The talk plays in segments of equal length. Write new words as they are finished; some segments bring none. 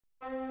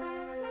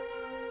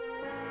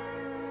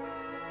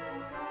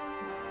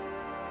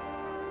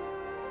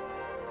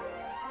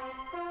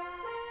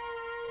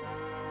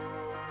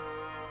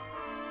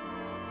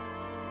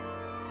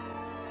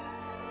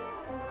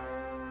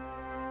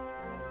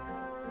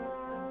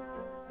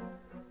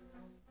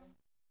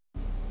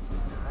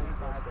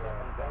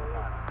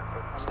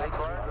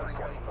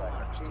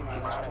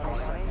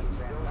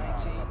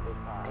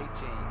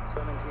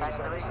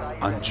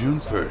On June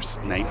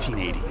 1st,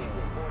 1980,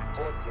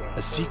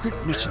 a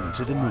secret mission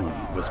to the moon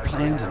was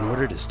planned in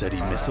order to study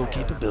missile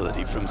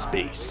capability from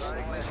space.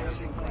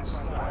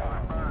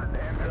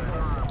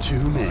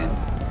 Two men,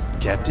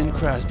 Captain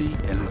Crosby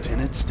and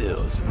Lieutenant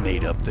Stills,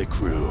 made up the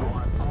crew.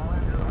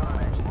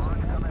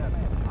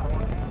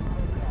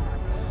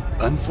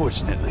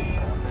 Unfortunately,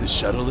 the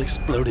shuttle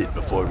exploded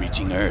before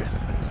reaching Earth.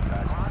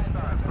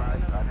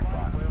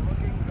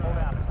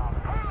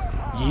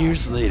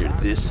 Years later,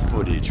 this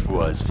footage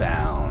was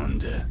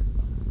found.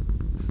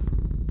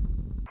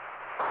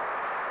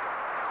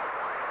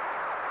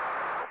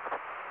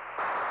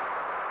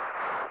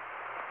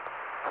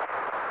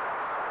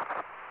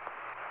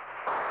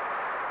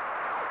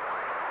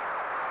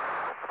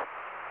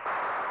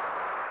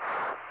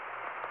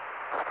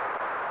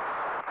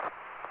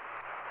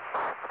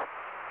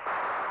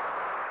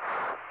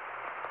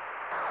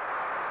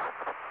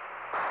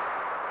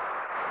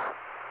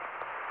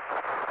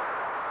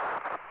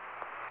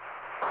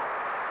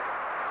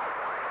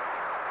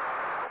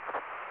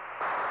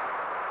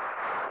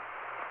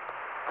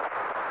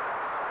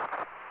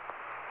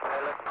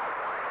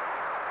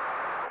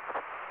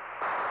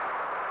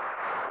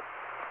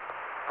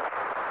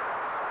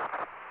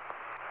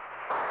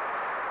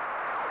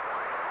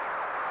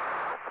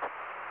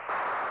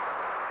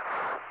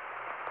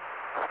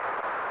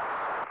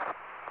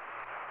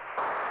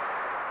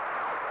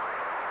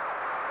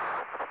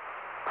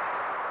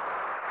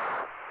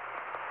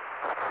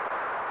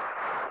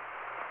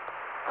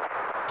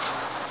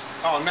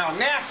 Oh no,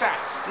 NASA!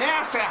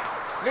 NASA!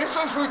 This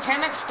is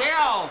Lieutenant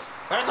Stills!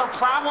 There's a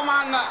problem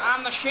on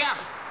the ship!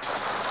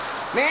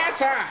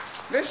 NASA!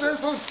 This is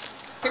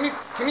Can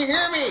you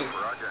hear me?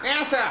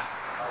 NASA!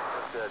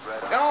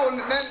 Oh,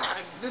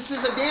 this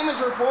is a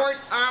damage report.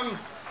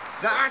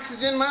 The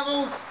oxygen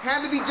levels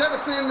had to be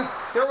jettisoned.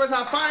 There was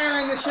a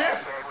fire in the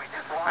ship.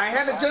 I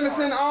had to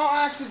jettison all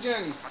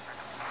oxygen.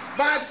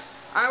 But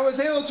I was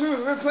able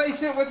to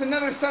replace it with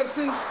another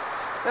substance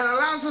that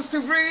allows us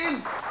to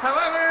breathe.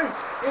 However,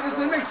 it is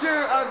a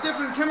mixture of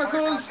different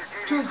chemicals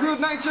to include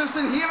nitrous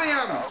and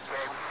helium.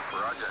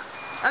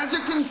 As you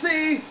can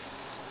see,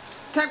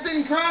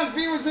 Captain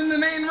Crosby was in the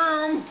main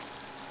room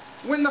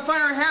when the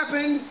fire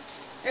happened,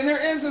 and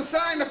there is a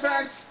side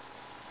effect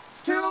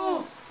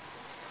to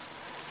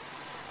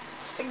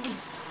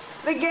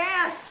the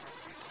gas.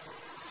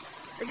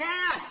 The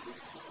gas.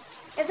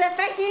 It's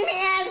affecting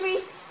me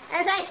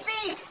as I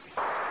speak.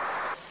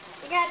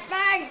 You got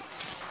bugged.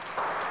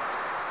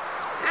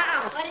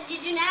 Uh-oh. What did you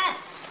do now?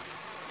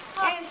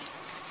 Oh,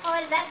 what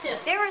does that do?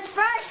 There were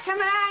sparks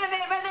coming out of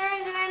it, but there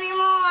isn't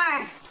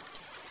anymore.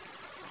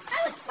 I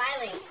was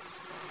smiling.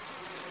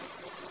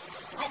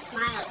 I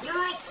smiled. You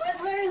like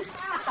Twizzlers?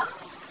 Oh.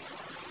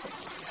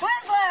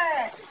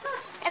 Twizzlers!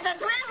 It's a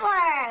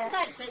Twizzler! It's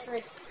not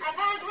Twizzlers. I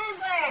found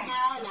Twizzler!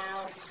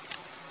 No.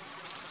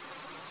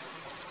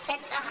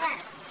 It's a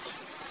heart.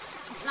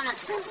 It's not a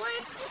Twizzler.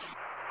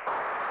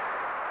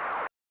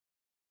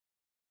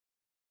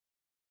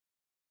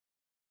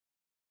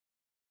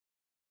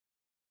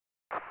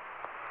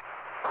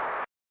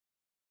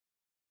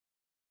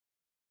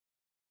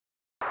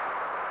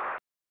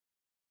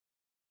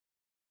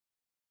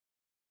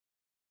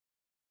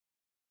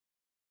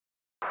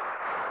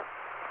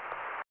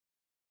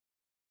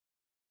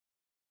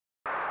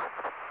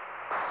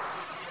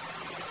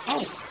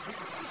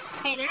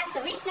 Hey, NASA,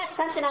 we snuck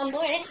something on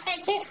board.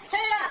 Hey, turn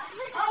it up.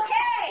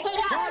 Okay. Turn it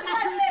up.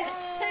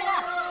 Turn it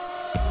up.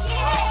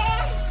 Yeah.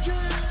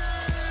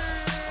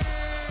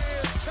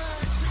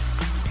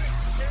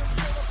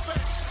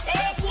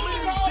 Thank you,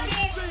 baby.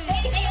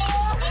 Thank you.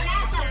 Hey,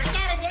 NASA, I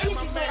got a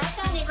damage report. I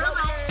found a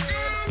robot.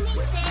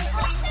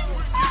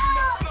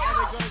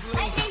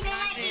 I think there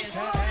might be two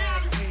of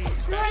them.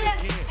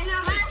 And the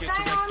last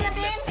guy on the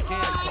bench.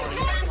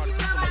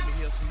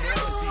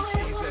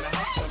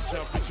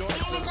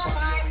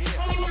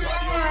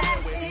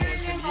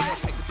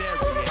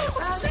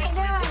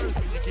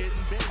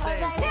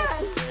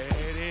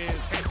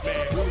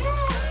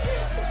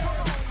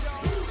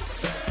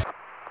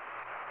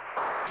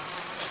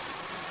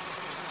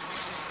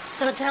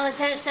 So tell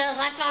Lieutenant Stills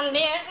I found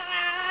beer.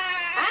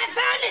 I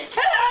found it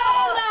too!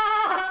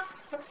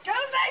 Go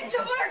back to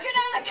working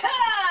on the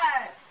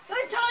car! Who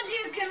told you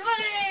you could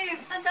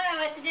leave? I'll tell you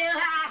what to do.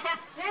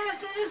 Yes,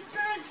 this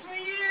bird's for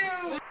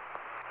you!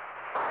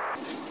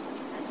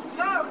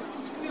 Smoke!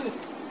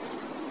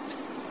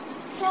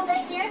 How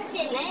big the earth's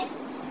getting, eh?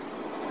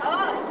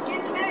 Oh, it's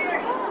getting bigger!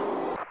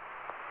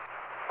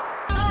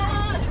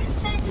 Oh,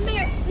 there's some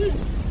beer.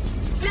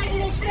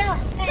 Lieutenant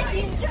Stills,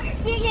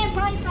 you're getting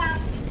profile.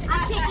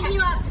 I'm picking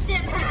you up,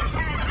 ship.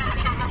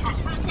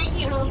 I'll take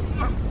you home.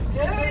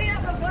 Hurry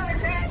up before it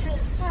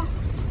crashes!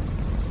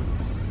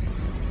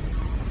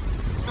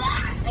 I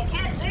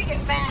can't drink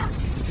it fast!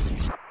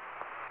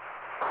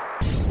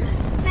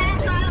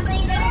 That's all,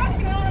 leader.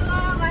 Come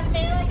along, I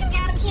feel like I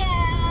got a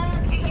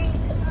kid.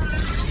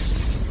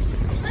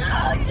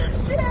 Oh, just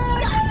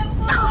on the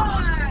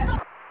floor!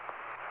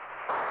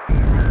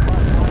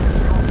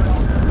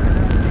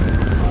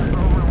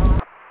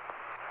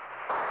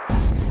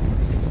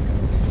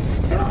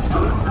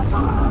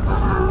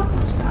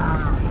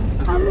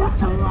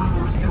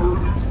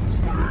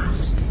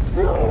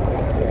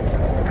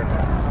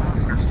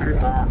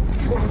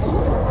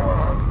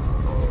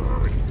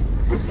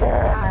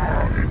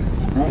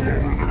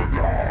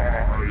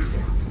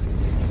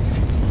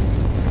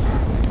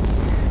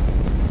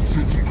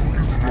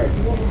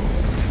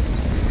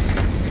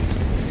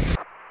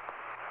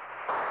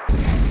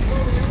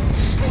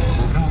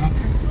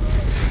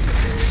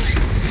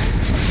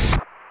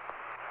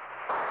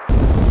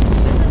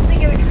 This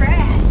thing gonna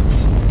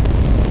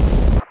crash.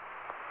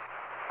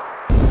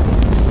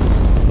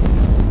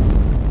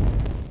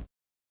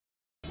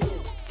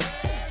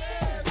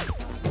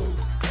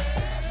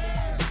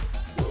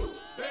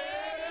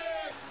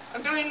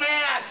 I'm doing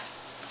math!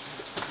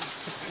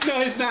 No,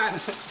 he's not.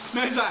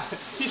 No, he's not.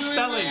 He's Doing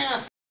spelling.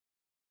 math.